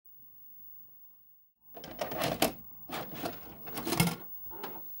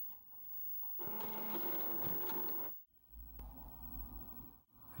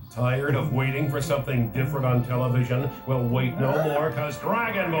Tired of waiting for something different on television? Well, wait no more, because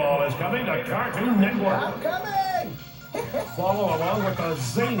Dragon Ball is coming to Cartoon Network. I'm coming! Follow along with the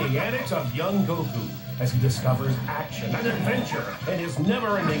zany antics of young Goku as he discovers action and adventure in his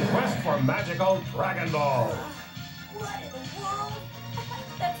never-ending quest for magical Dragon Ball. What in the world?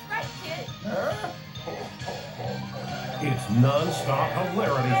 That's right, kid. It's non-stop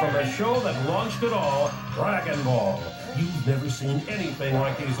hilarity from the show that launched it all, Dragon Ball. You've never seen anything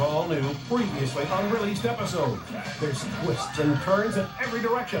like these all-new, previously unreleased episodes. There's twists and turns in every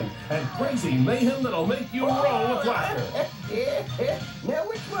direction, and crazy mayhem that'll make you roll with laughter. Now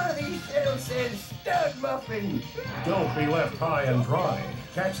which one of these channels says stud muffin? Don't be left high and dry.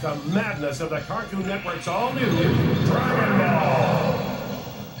 Catch the madness of the Cartoon Network's all-new Dragon Ball.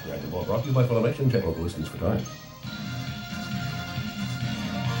 Dragon Ball brought to you by Funimation. Check local listings for time.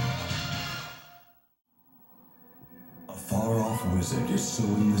 A far-off wizard is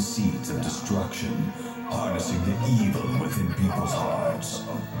sowing the seeds of destruction, harnessing the evil within people's hearts.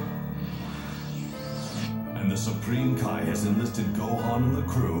 And the Supreme Kai has enlisted Gohan and the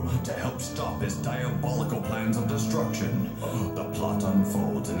crew to help stop his diabolical plans of destruction. The plot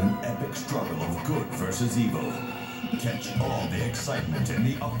unfolds in an epic struggle of good versus evil. Catch all the excitement in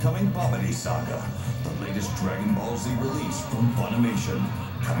the upcoming Babidi Saga, the latest Dragon Ball Z release from Funimation,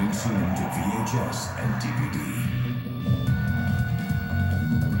 coming soon to VHS and DVD.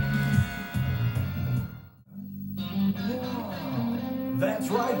 That's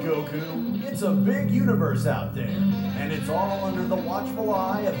right, Goku. It's a big universe out there, and it's all under the watchful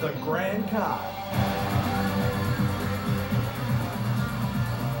eye of the Grand Kai.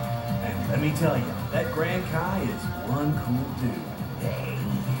 And let me tell you, that Grand Kai is one cool dude. Hey.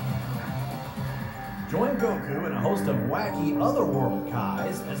 Join Goku and a host of wacky otherworld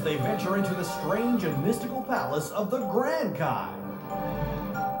Kais as they venture into the strange and mystical palace of the Grand Kai.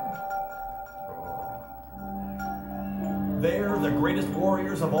 There, the greatest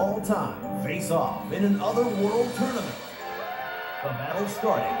warriors of all time face off in an otherworld tournament. The battle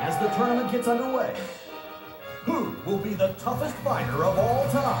starting as the tournament gets underway. Who will be the toughest fighter of all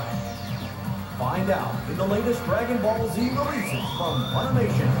time? Find out in the latest Dragon Ball Z releases from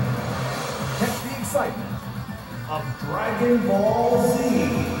Funimation. Catch the excitement of Dragon Ball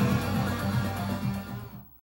Z.